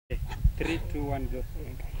3, 2, 1, go.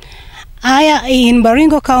 In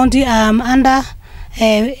Baringo County, I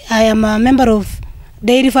am a member of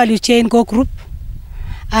Dairy Value Chain Co-Group,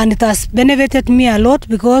 and it has benefited me a lot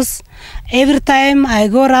because every time I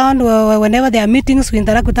go around, whenever there are meetings, we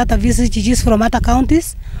interact with other VCGGs from other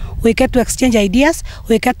counties. We get to exchange ideas,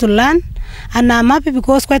 we get to learn, and I'm happy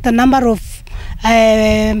because quite a number of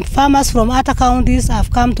farmers from other counties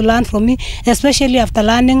have come to learn from me, especially after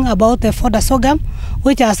learning about the fodder sorghum,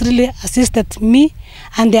 which has really assisted me,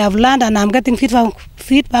 and they have learned, and I'm getting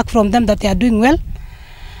feedback from them that they are doing well.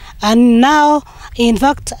 And now, in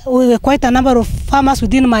fact, quite a number of farmers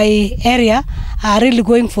within my area are really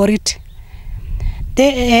going for it. I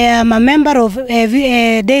am a member of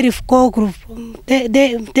a dairy co-group,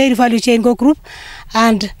 Dairy Value Chain Co-Group,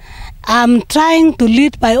 and I'm trying to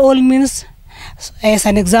lead by all means as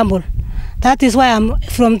an example. That is why I'm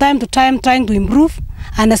from time to time trying to improve,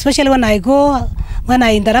 and especially when I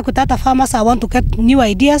interact with other farmers, I want to get new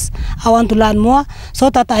ideas, I want to learn more, so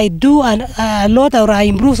that I do a lot, or I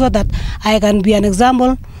improve so that I can be an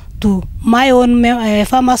example to my own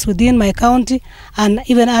farmers within my county and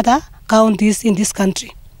even other counties in this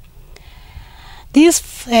country.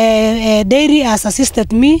 This dairy has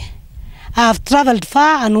assisted me. I have traveled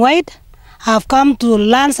far and wide. I have come to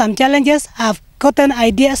learn some challenges. I have gotten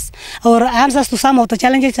ideas or answers to some of the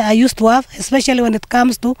challenges I used to have, especially when it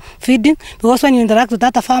comes to feeding, because when you interact with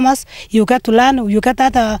other farmers, you get to learn, you get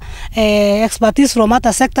other expertise from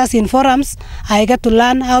other sectors in forums. I get to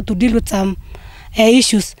learn how to deal with some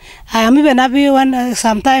issues. I am even happy when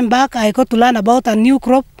some time back I got to learn about a new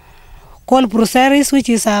crop called Bruceris, which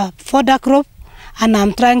is a fodder crop, and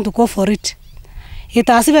I'm trying to go for it. It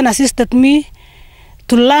has even assisted me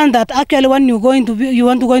to learn that actually when you want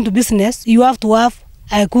to go into business, you have to have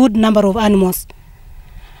a good number of animals.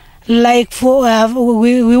 Like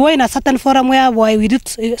we were in a certain forum where we did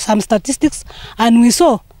some statistics, and we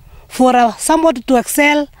saw for somebody to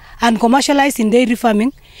excel and commercialize in dairy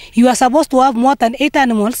farming, you are supposed to have more than 8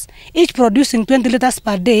 animals, each producing 20 liters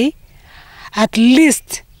per day, at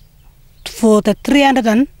least for the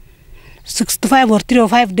 365 or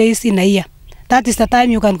 305 days in a year. That is the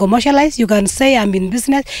time you can commercialize, you can say I'm in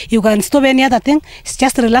business, you can stop any other thing, it's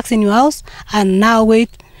just relax in your house and now wait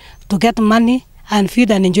to get money and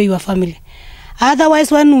feed and enjoy your family. Otherwise,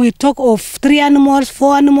 when we talk of 3 animals,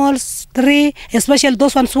 4 animals, 3, especially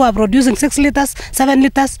those ones who are producing 6 liters, 7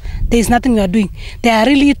 liters, there is nothing you are doing. They are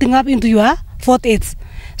really eating up into your 4th, 8th.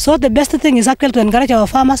 So the best thing is actually to encourage our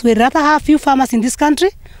farmers. We'd rather have few farmers in this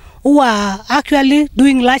country who are actually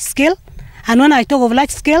doing large scale. And when I talk of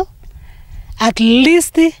large scale, at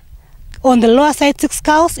least on the lower side 6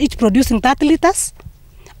 cows, each producing 30 liters,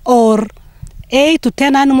 or 8 to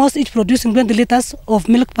 10 animals, each producing 20 liters of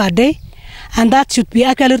milk per day. And that should be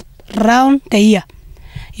actually round the year.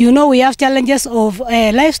 You know, we have challenges of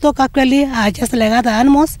livestock actually are just like other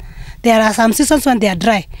animals. There are some seasons when they are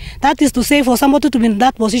dry. That is to say, for somebody to be in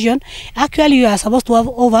that position, actually you are supposed to have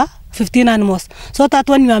over 15 animals. So that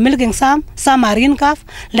when you are milking some are in calf,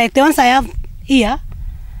 like the ones I have here.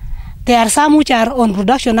 There are some which are on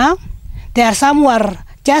production now. There are some who are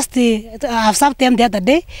just, I've served them the other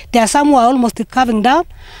day. There are some who are almost calving down.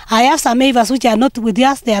 I have some avers which are not with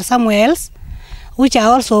us, they are somewhere else, which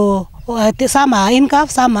are also, some are in calf,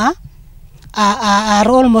 some are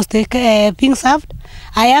almost being served.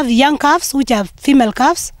 I have young calves, which are female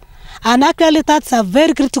calves. And actually that's a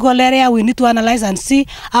very critical area we need to analyze and see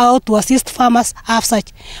how to assist farmers as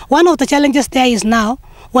such. One of the challenges there is now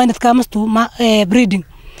when it comes to breeding.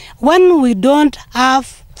 When we don't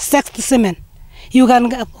have sexed semen, you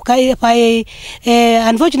can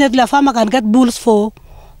unfortunately a farmer can get bulls for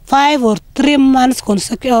 5 or 3 months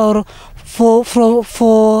consecutive, or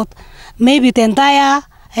for maybe the entire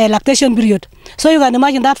lactation period. So you can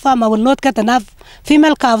imagine that farmer will not get enough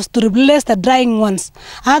female calves to replace the drying ones.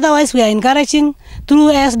 Otherwise, we are encouraging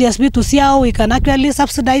through SDSB to see how we can actually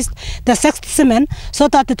subsidize the sexed semen so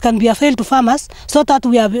that it can be available to farmers, so that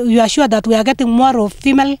we are sure that we are getting more of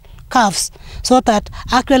female calves, so that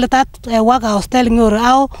actually that work I was telling you,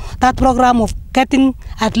 how that program of getting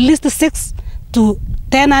at least 6 to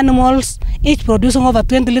 10 animals, each producing over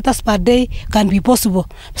 20 liters per day, can be possible.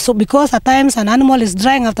 So because at times an animal is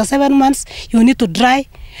drying after 7 months, you need to dry.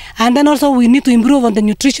 And then also we need to improve on the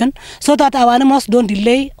nutrition so that our animals don't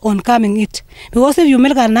delay on coming eat. Because if you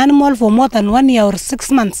milk an animal for more than 1 year or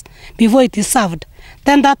 6 months before it is served,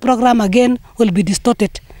 then that program again will be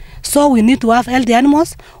distorted. So we need to have healthy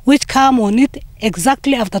animals which come on it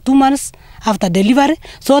exactly after 2 months after delivery,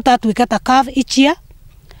 so that we get a calf each year,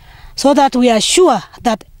 so that we are sure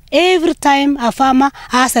that every time a farmer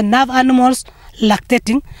has enough animals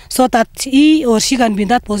lactating, so that he or she can be in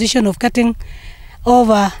that position of getting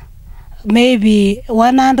over maybe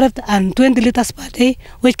 120 liters per day,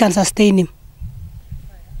 which can sustain him.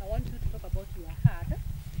 I want you to talk about your herd.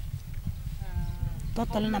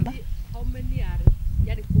 Total number? How many are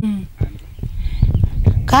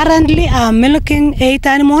Currently, I'm milking 8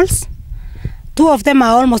 animals. 2 of them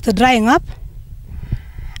are almost drying up.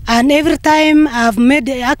 And every time I've made,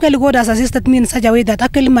 actually God has assisted me in such a way that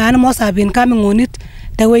actually my animals have been coming on it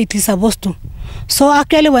the way it is supposed to. So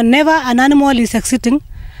actually whenever an animal is exiting,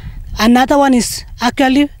 another one is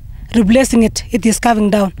actually replacing it. It is coming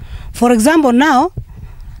down. For example, now,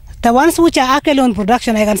 the ones which are actually on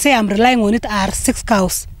production, I can say I'm relying on it, are 6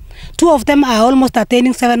 cows. 2 of them are almost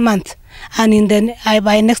attaining 7 months. And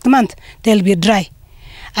by next month, they'll be dry.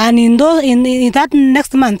 And in that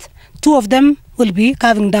next month, 2 of them will be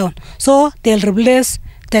calving down. So they'll replace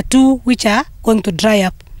the 2 which are going to dry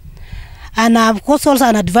up. And of course also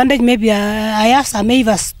an advantage, maybe I have some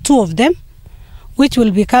Avas, 2 of them, which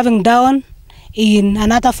will be calving down in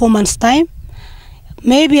another 4 months' time.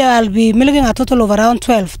 Maybe I'll be milking a total of around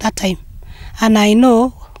 12 that time. And I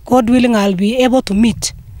know, God willing, I'll be able to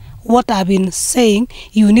meet what I've been saying.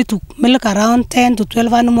 You need to milk around 10 to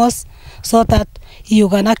 12 animals so that you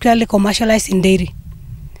can actually commercialize in dairy.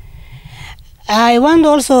 I want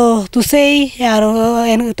also to say,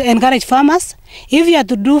 to encourage farmers, if you are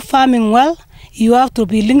to do farming well, you have to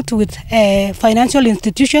be linked with financial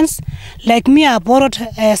institutions. Like me, I borrowed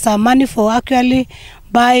some money for actually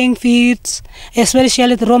buying feeds,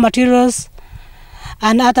 especially the raw materials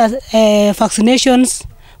and other vaccinations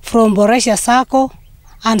from Boresha Sacco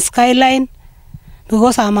and Skyline,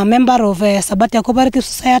 because I'm a member of Sabatia Cooperative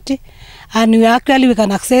Society, and we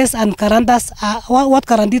can access and guarantee us. What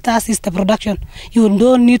guarantees us is the production. You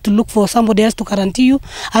don't need to look for somebody else to guarantee you.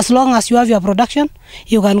 As long as you have your production,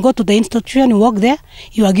 you can go to the institution, you work there,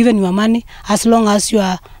 you are given your money, as long as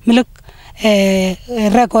your milk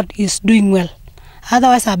record is doing well.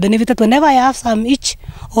 Otherwise, I benefited. Whenever I have some itch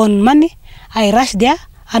on money, I rush there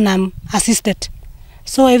and I'm assisted.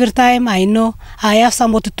 So every time I know I have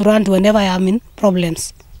somebody to run to whenever I am in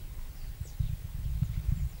problems.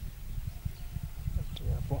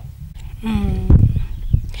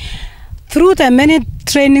 Through the many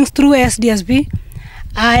trainings through SDSB,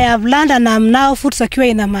 I have learned and I'm now food secure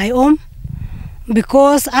in my home,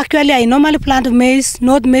 because actually I normally plant maize,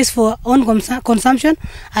 not maize for own consumption.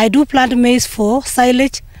 I do plant maize for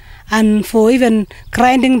silage and for even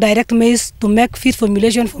grinding direct maize to make feed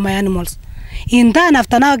formulation for my animals. In turn,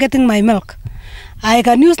 after now getting my milk, I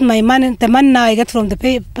can use my money, the money now I get from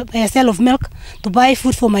the sale of milk, to buy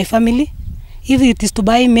food for my family. If it is to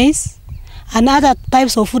buy maize and other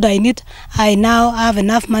types of food I need, I now have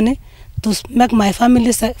enough money to make my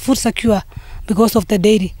family food secure because of the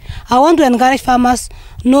dairy. I want to encourage farmers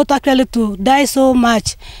not actually to die so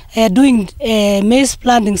much doing maize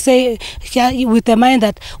planting, say with the mind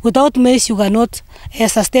that without maize you cannot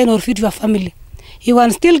sustain or feed your family. You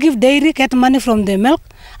can still give dairy, get money from the milk,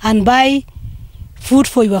 and buy food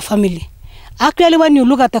for your family. Actually, when you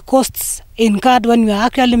look at the costs in card when you are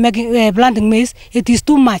actually making planting maize, it is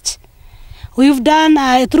too much. We've done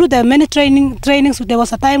through the many trainings. There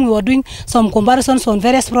was a time we were doing some comparisons on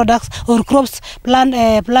various products or crops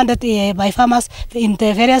planted by farmers in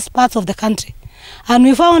the various parts of the country, and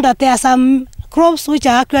we found that there are some crops which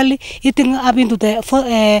are actually eating up into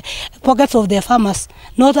the pockets of the farmers.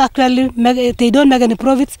 Not actually, they don't make any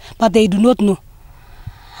profits, but they do not know.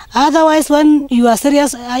 Otherwise, when you are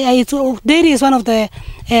serious, dairy is one of the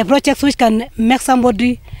projects which can make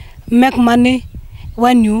somebody make money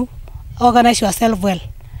when you organize yourself well.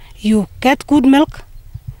 You get good milk,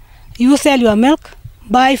 you sell your milk,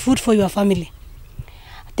 buy food for your family.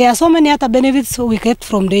 There are so many other benefits we get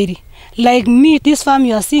from dairy. Like me, this farm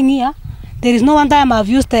you are seeing here, there is no one time I've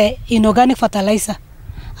used inorganic fertilizer.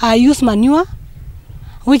 I use manure,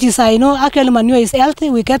 which is, I know actually manure is healthy.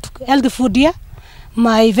 We get healthy food here.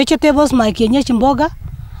 My vegetables, my kienyeji mboga,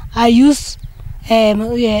 I use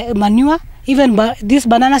manure. Even these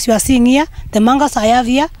bananas you are seeing here, the mangoes I have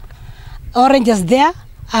here, oranges there,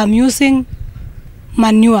 I'm using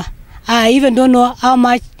manure. I even don't know how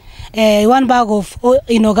much one bag of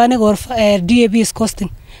inorganic or DAP is costing,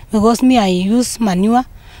 because me, I use manure,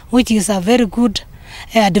 which is a very good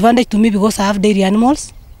advantage to me because I have dairy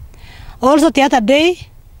animals. Also, the other day,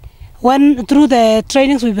 when through the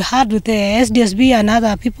trainings we've had with the SDSB and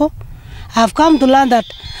other people, I've come to learn that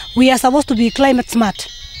we are supposed to be climate smart.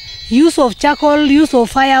 Use of charcoal, use of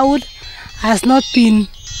firewood has not been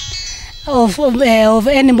of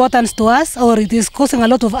any importance to us, or it is causing a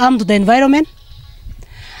lot of harm to the environment.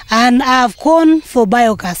 And I've gone for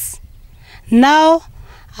biogas. Now,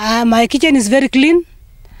 my kitchen is very clean.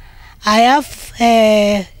 I have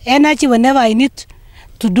energy whenever I need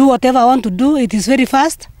to do whatever I want to do. It is very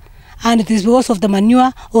fast, and it is because of the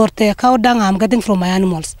manure or the cow dung I'm getting from my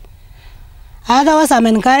animals. Otherwise, I'm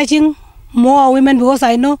encouraging more women, because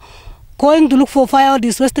I know going to look for firewood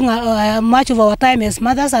is wasting much of our time as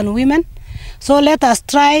mothers and women. So let us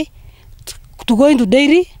try to go into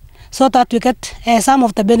dairy so that we get some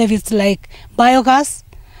of the benefits like biogas.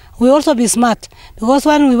 We also be smart, because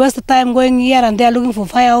when we waste the time going here and there looking for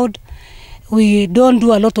firewood, we don't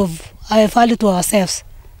do a lot of value to ourselves.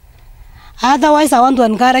 Otherwise, I want to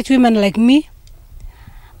encourage women like me,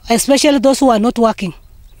 especially those who are not working.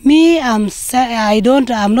 Me, I'm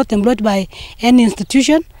not employed by any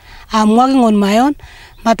institution. I'm working on my own,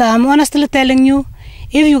 but I'm honestly telling you,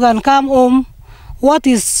 if you can come home, what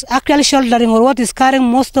is actually shouldering or what is carrying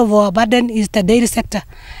most of our burden is the dairy sector.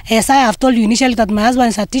 As I have told you initially that my husband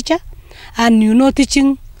is a teacher, and you know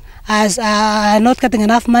teaching as not getting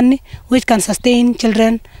enough money which can sustain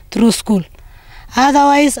children through school.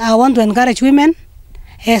 Otherwise, I want to encourage women.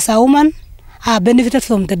 As a woman, I benefited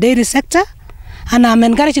from the dairy sector, and I'm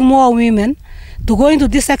encouraging more women to go into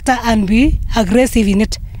this sector and be aggressive in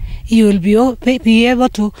it. You will be able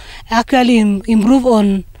to actually improve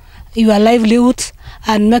on your livelihoods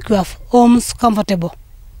and make your homes comfortable.